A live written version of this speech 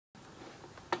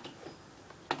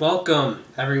Welcome,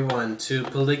 everyone, to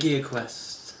Pellagia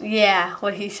Quest. Yeah,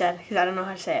 what he said, because I don't know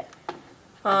how to say it.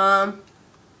 I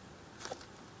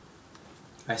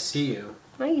see you.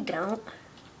 No, you don't.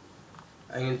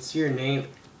 I can see your name.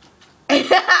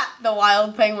 The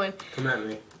wild penguin. Come at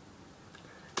me.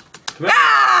 Come at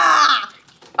Ah!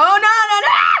 Oh, no, no,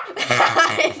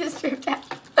 no! It just tripped out.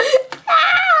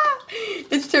 Ah!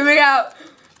 It's tripping out.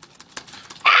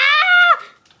 Ah!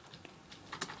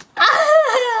 Ah!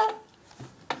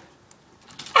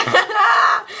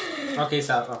 Okay,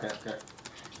 stop. Okay.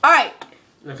 Alright.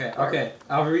 Okay.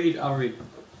 I'll read.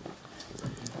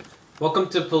 Welcome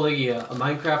to Pellagia, a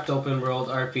Minecraft open world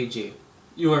RPG.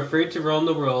 You are free to roam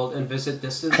the world and visit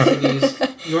distant cities.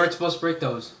 You aren't supposed to break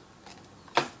those.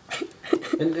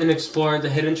 And explore the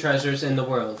hidden treasures in the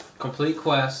world. Complete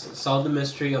quests, solve the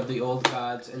mystery of the old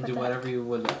gods, and do whatever you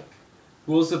would like.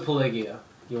 Rules of Pellagia.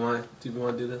 Do you want to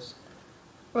do this?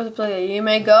 Rules of Pellagia. You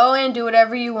may go and do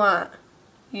whatever you want.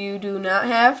 You do not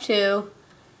have to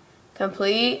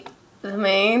complete the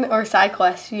main or side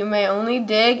quests. You may only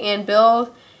dig and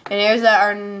build in areas that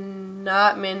are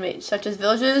not man-made, such as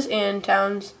villages and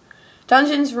towns,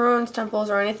 dungeons, ruins, temples,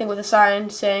 or anything with a sign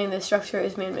saying the structure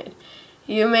is man-made.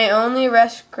 You may only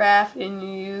rest, craft, and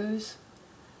use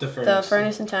the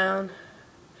furnace in town.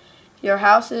 Your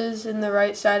house is in the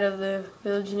right side of the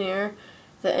village near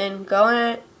the inn.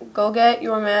 Go get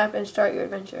your map and start your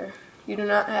adventure. You do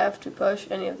not have to push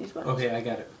any of these buttons. Okay, I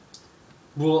got it.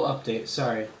 Rule update.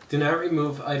 Sorry. Do not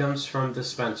remove items from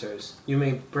dispensers. You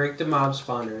may break the mob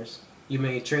spawners. You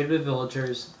may trade with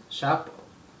villagers.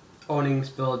 Shop-owning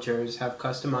villagers have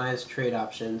customized trade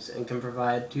options and can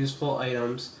provide useful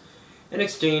items in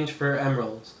exchange for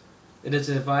emeralds. It is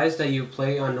advised that you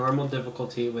play on normal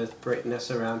difficulty with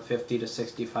brightness around 50 to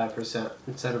 65%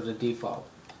 instead of the default.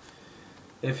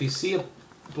 If you see a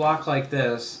block like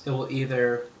this, it will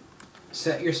either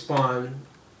set your spawn,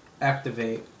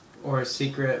 activate a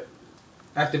secret,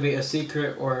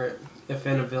 or if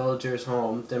in a villager's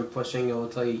home, then pushing it will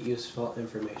tell you useful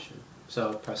information.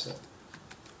 So press it.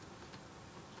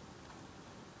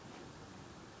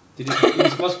 You're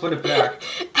supposed to put it back.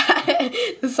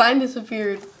 The sign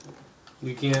disappeared.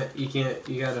 You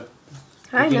gotta.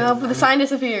 I know, but the sign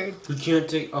disappeared. You can't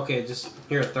take. Okay, just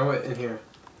here. Throw it in here.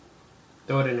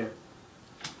 Throw it in there.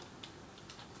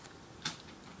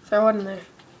 Throw what in there?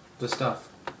 The stuff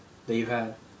that you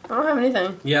had. I don't have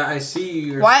anything. Yeah, I see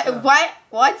your What? stuff.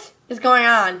 What is going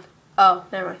on? Oh,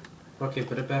 never mind. Okay,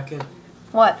 put it back in.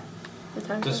 What?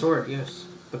 The sword, yes.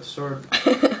 Put the sword.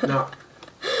 No.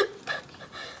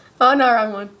 Oh no,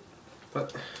 wrong one.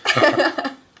 But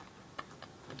come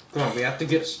on, we have to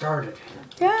get started.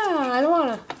 Yeah, I don't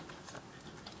wanna.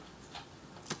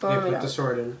 You put the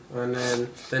sword in, and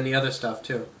then the other stuff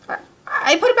too.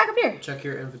 I put it back up here. Check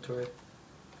your inventory.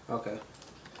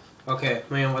 Okay,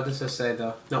 man, what does this say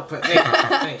though? No,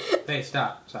 hey,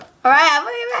 stop. All right, I'm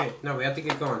putting it back. Okay, no, we have to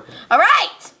get going. All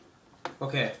right.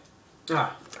 Okay.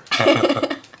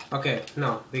 Okay,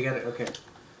 no, we got it. Okay.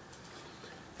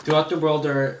 Throughout the world,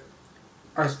 there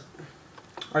are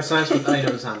signs with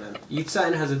items on them. Each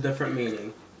sign has a different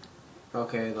meaning.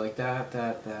 Okay, like that.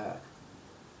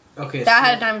 Okay. That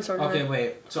had a diamond sword. Okay,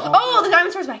 wait. So the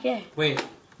diamond sword's back. Yeah. Wait.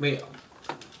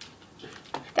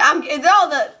 It's all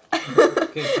the.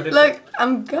 Okay, put it. Look,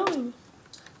 I'm going.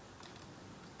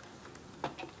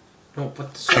 No,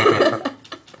 put the sword in.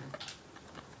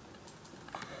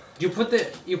 You put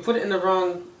it in the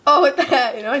wrong. Oh, what the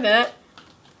heck? You know I didn't.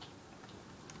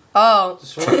 Oh. The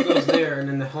sword goes there, and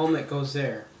then the helmet goes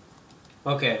there.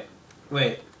 Okay,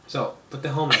 wait. So put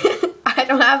the helmet. I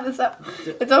don't have this up.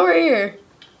 It's over here.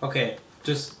 Okay,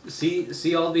 just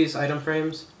see all these item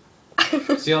frames.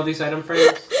 See all these item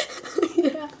frames.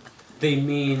 Yeah. They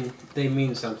mean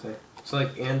something. So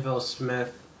like anvil,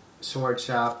 smith, sword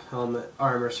shop, helmet,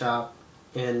 armor shop,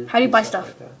 and how do you buy stuff?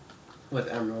 like that. With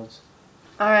emeralds.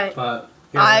 All right. But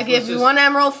here, I give you 1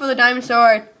 emerald for the diamond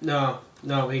sword. No,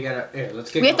 we gotta. Here,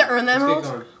 let's get. We have to earn the emeralds.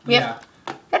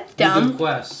 That's dumb. We do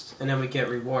quests, and then we get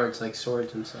rewards like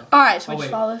swords and stuff. All right, so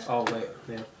just follow this. Oh wait,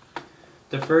 yeah.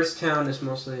 The first town is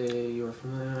mostly you're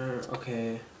from there.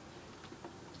 Okay.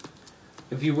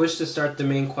 If you wish to start the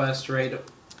main quest right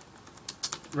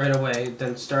away,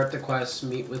 then start the quest,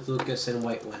 meet with Lucas and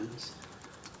White Winds.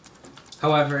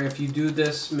 However, if you do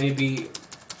this, maybe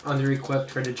under-equipped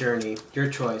for the journey. Your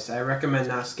choice. I recommend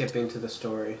not skipping to the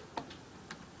story.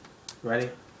 Ready?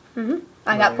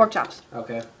 I got pork chops.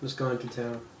 Okay, let's go into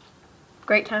town.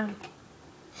 Great town.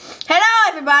 Hello,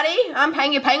 everybody. I'm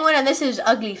Penguin, and this is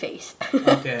Ugly Face.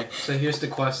 Okay, so here's the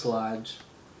quest lodge.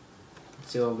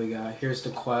 Let's see what we got. Here's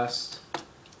the quest.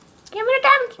 Give me the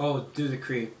diamond. Oh, do the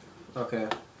creep. Okay.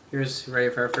 Here's ready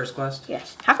for our first quest.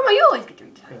 Yes. How come you always get to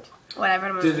read tonight? Whatever.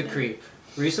 I'm Do the creep.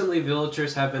 Recently,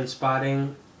 villagers have been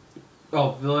spotting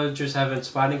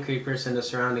creepers in the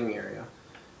surrounding area.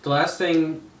 The last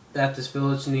thing that this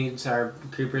village needs are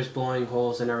creepers blowing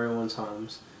holes in everyone's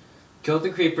homes. Kill the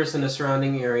creepers in the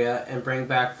surrounding area and bring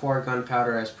back 4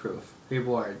 gunpowder as proof.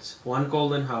 Rewards: 1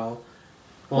 golden hoe,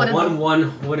 one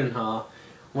wooden hoe,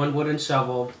 1 wooden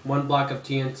shovel, 1 block of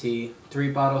TNT,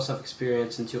 3 bottles of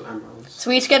experience, and 2 emeralds. So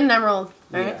we each get an emerald.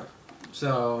 Right? Yeah.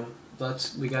 So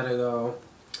we gotta go.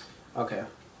 Okay.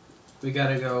 We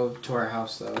gotta go to our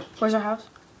house though. Where's our house?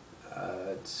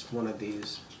 It's one of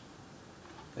these.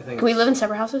 I think. Can we live in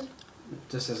separate houses?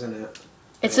 This isn't it.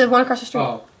 It's the one across the street.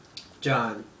 Oh,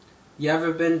 John, you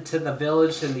ever been to the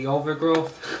village in the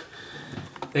overgrowth?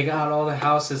 They got all the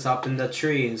houses up in the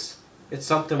trees. It's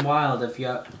something wild. If you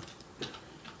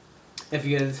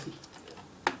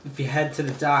head to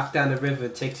the dock down the river,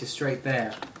 it takes you straight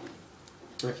there.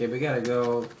 Okay, we gotta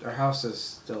go. Our house is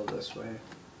still this way.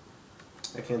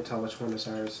 I can't tell which one is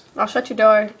ours. I'll shut your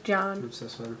door, John. It's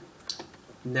this one.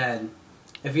 Ned,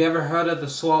 have you ever heard of the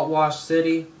Salt Wash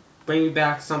City? Bring me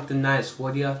back something nice,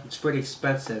 would ya? It's pretty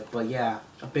expensive, but yeah,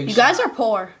 a big. You guys are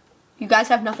poor. You guys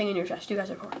have nothing in your chest. You guys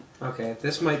are poor. Okay,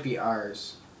 this might be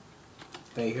ours.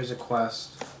 Hey, here's a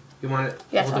quest. You want it?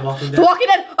 Yes. The Walking Dead? The Walking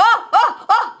Dead. Oh, oh,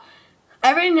 oh!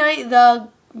 Every night the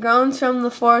groans from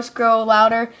the forest grow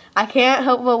louder. I can't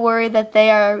help but worry that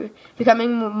they are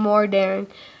becoming more daring.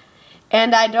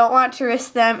 And I don't want to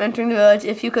risk them entering the village.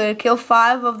 If you could kill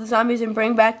 5 of the zombies and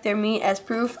bring back their meat as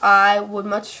proof, I would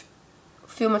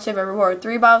feel much safer. Reward: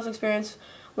 3 bottles of experience,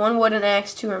 1 wooden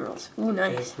axe, 2 emeralds. Ooh,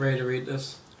 nice. Okay, ready to read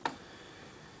this?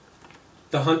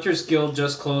 The Hunters Guild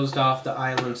just closed off the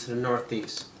island to the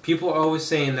northeast. People are always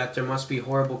saying that there must be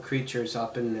horrible creatures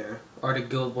up in there, or the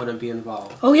guild wouldn't be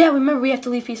involved. Oh yeah, remember we have to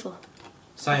leave peaceful.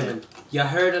 Simon, you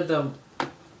heard of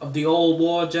the old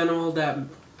war general that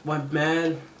went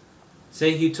mad?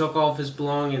 Say he took all of his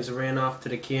belongings and ran off to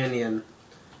the canyon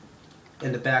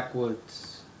in the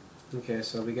backwoods. Okay,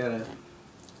 so we gotta...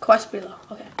 Quest below.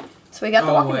 Okay. So we got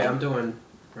the Walking Dead. I'm doing...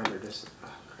 Remember this.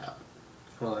 Oh, crap.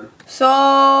 Hold on.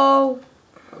 So...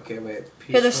 Okay, wait.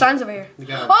 Here, there's signs over here.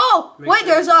 Oh! Wait,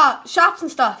 there's shops and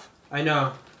stuff. I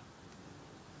know.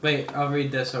 Wait, I'll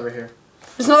read this over here.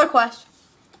 There's another quest.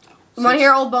 You want to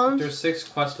hear Old Bones? There's 6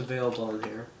 quests available in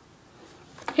here.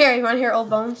 Here, you want to hear Old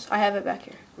Bones? I have it back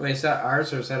here. Wait, is that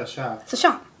ours or is that a shop? It's a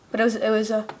shop, but it was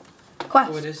a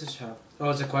quest. Oh, it is a shop. Oh,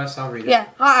 it's a quest? I'll read it. Yeah,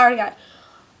 I already got it.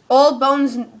 Old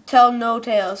Bones tell no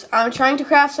tales. I'm trying to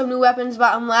craft some new weapons,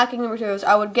 but I'm lacking the materials.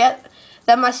 I would get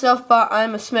them myself, but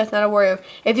I'm a smith, not a warrior.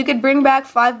 If you could bring back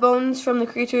 5 bones from the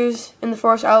creatures in the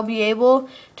forest, I'll be able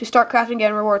to start crafting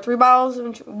again. Reward: 3 bottles,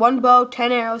 1 bow,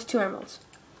 10 arrows, 2 emeralds.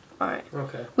 Alright.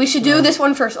 Okay. We should do this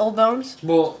one first, Old Bones.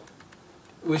 Well,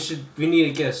 we need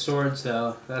to get swords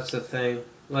though. That's the thing.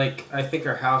 Like, I think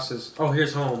our house is... Oh,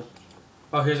 here's home.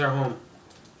 Oh, here's our home.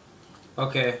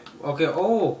 Okay. Okay.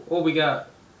 Oh, we got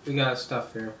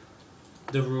stuff here.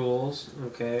 The rules.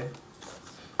 Okay.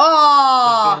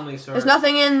 Oh, there's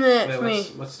nothing in it for me.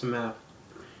 What's the map?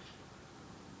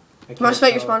 You must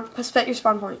set your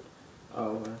spawn point.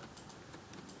 Oh.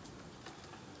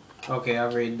 Okay,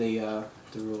 I'll read the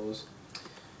rules.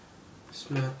 This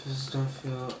map don't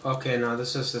feel... Okay, no,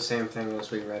 this is the same thing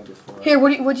as we read before. Here,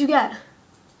 what'd you get?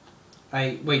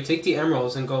 Wait, take the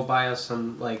emeralds and go buy us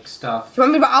some, like, stuff. You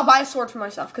want me to I'll buy a sword for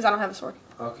myself, because I don't have a sword.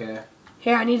 Okay.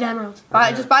 Here, I need emeralds.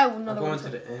 Okay. Just buy another one. I'm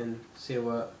going to the inn. See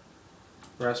what...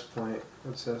 Rest point.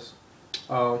 What's this?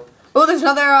 Oh. Oh, there's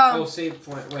another, save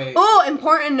point. Wait. Oh,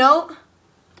 important note.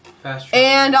 Fast travel.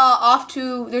 And, off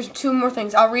to... There's 2 more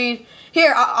things. I'll read...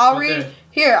 Here, I'll read...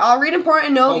 Here, I'll read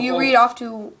important note. You read off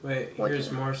to... Wait,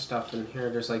 here's more stuff in here.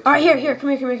 There's like... Alright, here.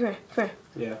 Come here.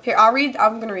 Yeah. Here,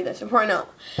 I'm gonna read this. Important note.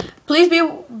 Please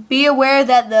be aware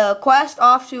that the quest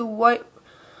off to White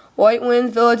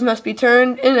Winds Village must be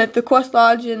turned in at the quest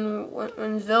lodge in White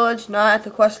Winds Village, not at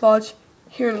the quest lodge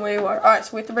here in Wayward. Alright,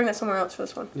 so we have to bring that somewhere else for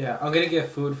this one. Yeah, I'm gonna get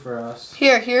food for us.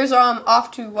 Here's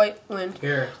off to White Wind.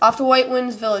 Here. Off to White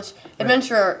Winds Village.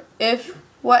 Adventurer, if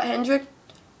what Hendrik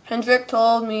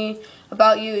told me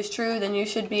about you is true, then you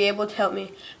should be able to help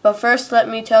me. But first, let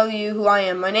me tell you who I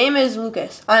am. My name is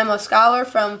Lucas. I am a scholar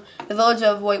from the village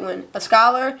of Whitewind. A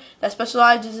scholar that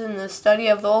specializes in the study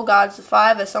of the old gods, the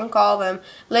 5, as some call them.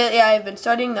 Lately, I have been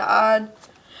studying the odd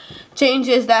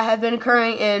changes that have been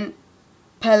occurring in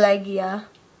Pellagia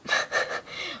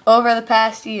over the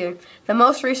past year. The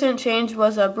most recent change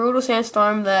was a brutal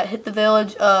sandstorm that hit the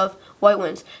village of White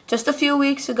Winds. Just a few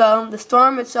weeks ago, the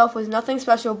storm itself was nothing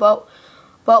special, but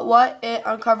what it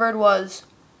uncovered was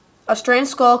a strange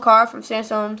skull carved from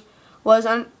sandstone was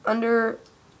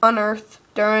unearthed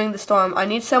during the storm. I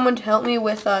need someone to help me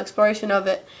with exploration of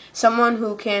it. Someone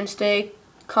who can stay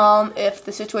calm if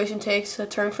the situation takes a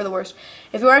turn for the worst.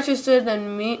 If you are interested,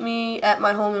 then meet me at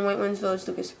my home in White Winds Village,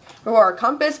 Lucas. Reward: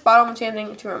 compass, bottle of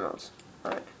enchanting, 2 emeralds.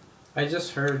 Alright. I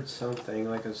just heard something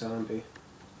like a zombie.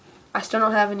 I still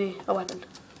don't have a weapon.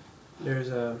 There's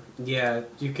a... Yeah,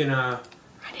 you can, I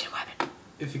need a weapon.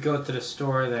 if you go to the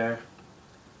store there...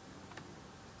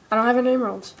 I don't have any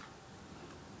emeralds.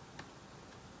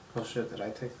 Oh shit, did I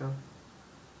take them?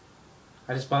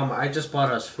 I just bought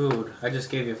us food. I just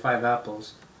gave you 5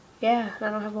 apples. Yeah, I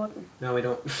don't have a weapon. No, we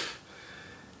don't.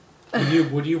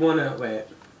 Would you want to... Wait.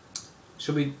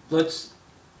 Should we...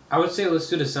 I would say let's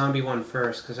do the zombie one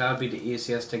first, because that would be the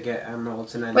easiest to get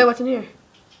emeralds, and then... Wait, what's in here?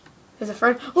 There's a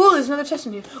friend. Ooh, there's another chest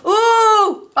in here.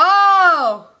 Ooh!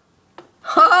 Oh!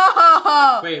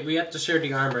 Wait, we have to share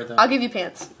the armor, though. I'll give you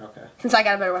pants. Okay. Since I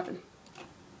got a better weapon.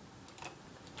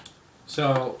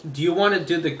 So, do you want to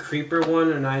do the creeper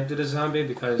one and I do the zombie?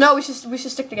 Because... No, we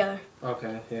should stick together.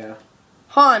 Okay, yeah.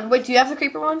 Han, wait, do you have the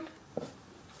creeper one?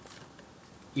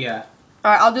 Yeah.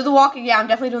 Alright, I'll do the walking. Yeah, I'm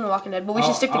definitely doing the Walking Dead, but we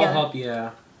should stick together. I'll help,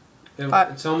 yeah.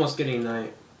 It's almost getting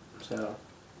night, so...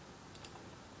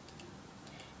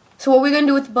 So what are we going to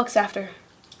do with the books after?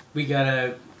 We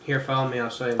gotta... Here, follow me, I'll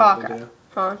show you what we do.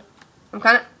 Hold on. I'm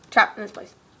kind of trapped in this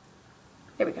place.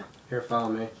 There we go. Here, follow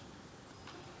me.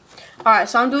 Alright,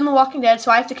 so I'm doing the Walking Dead,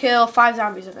 so I have to kill 5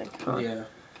 zombies, I think. Yeah.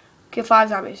 Kill 5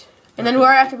 zombies. And then where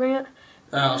I have to bring it?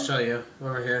 I'll show you.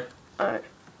 Over here. Alright.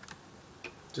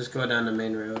 Just go down the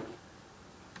main road.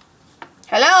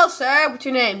 Hello, sir. What's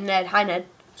your name? Ned. Hi, Ned.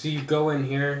 So you go in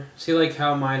here. See like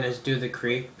how mine is do the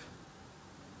creep?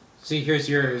 See, here's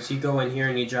yours. You go in here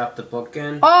and you drop the book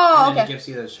in. Oh, and then okay. it gives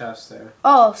you the chest there.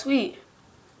 Oh, sweet.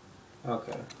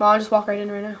 Okay. Well, I'll just walk right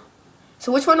in right now.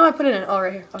 So which one do I put it in? Oh,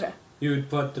 right here. Okay. You would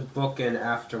put the book in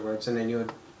afterwards, and then you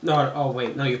would... No, oh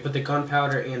wait. No, you put the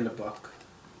gunpowder in the book.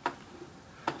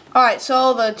 Alright,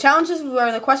 so the challenges,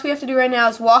 or the quest we have to do right now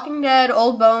is Walking Dead,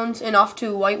 Old Bones, and off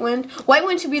to White Wind. White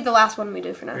Wind should be the last one we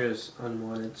do for now. Here's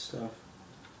unwanted stuff.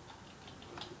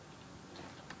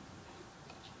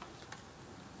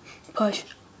 Push.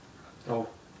 Oh,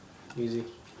 easy.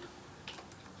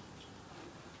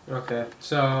 Okay,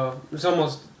 so it's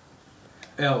almost...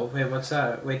 Oh, wait, what's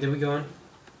that? Wait, did we go in?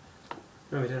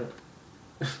 No, we didn't.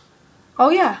 Oh,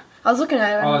 yeah. I was looking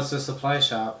at it. Oh, it's a supply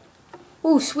shop.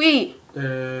 Ooh, sweet.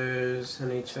 There's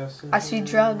any chests in I see here?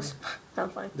 drugs. I'm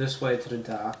fine. This way to the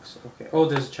docks. Okay. Oh,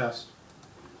 there's a chest.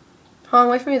 Hold on,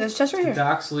 wait for me. There's a chest right The here.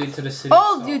 docks lead to the city.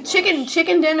 Oh, dude,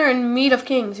 chicken dinner and meat of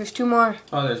kings. There's 2 more.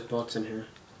 Oh, there's boats in here.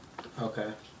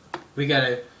 Okay. We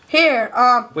gotta... Here,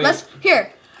 Wait.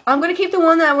 here. I'm gonna keep the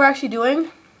one that we're actually doing.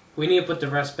 We need to put the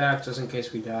rest back just in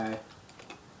case we die.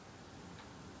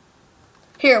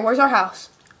 Here, where's our house?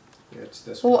 Yeah, it's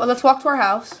this Well, one. let's walk to our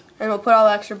house, and we'll put all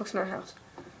the extra books in our house.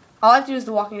 All I have to do is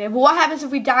the Walking Dead. But what happens if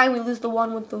we die and we lose the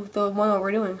one with the one that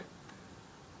we're doing?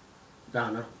 I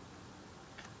don't know.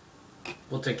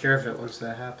 We'll take care of it once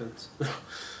that happens.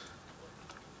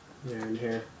 Here and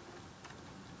here.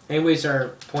 Anyways, our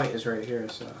point is right here,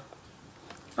 so...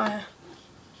 Alright.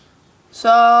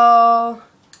 So...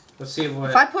 Let's see what...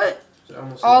 If I put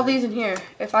all these in here,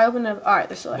 if I open them... Alright,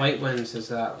 they're still there. White Winds is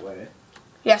that way.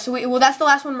 Yeah, so well, that's the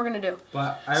last one we're going to do.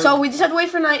 But So we just have to wait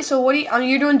for night. So what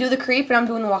you're doing Do the Creep, and I'm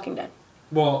doing the Walking Dead.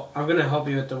 Well, I'm going to help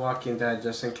you with the Walking Dead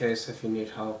just in case if you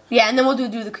need help. Yeah, and then we'll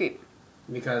do the Creep.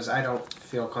 Because I don't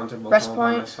feel comfortable Rest going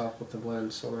by point. myself with the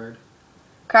wooden sword.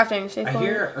 Crafting, safe I point.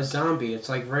 hear a zombie. It's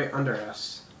like right under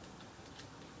us.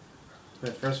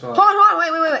 Wait, first of all... Hold on,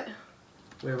 wait.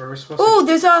 Wait, where are we supposed to... Ooh,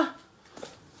 there's a...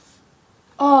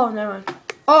 Oh, never mind.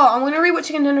 Oh, I'm going to read what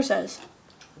Chicken Dinner says.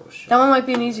 Oh, shit. That one might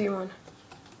be an easier one.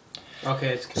 Okay,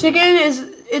 it's... Chicken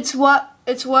it's what...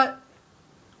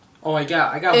 Oh, I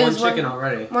got one chicken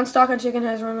already. One stock on chicken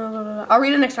has run... Blah, blah, blah. I'll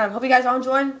read it next time. Hope you guys all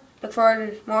enjoyed. Look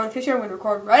forward to more in the future. I'm going to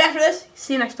record right after this.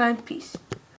 See you next time. Peace.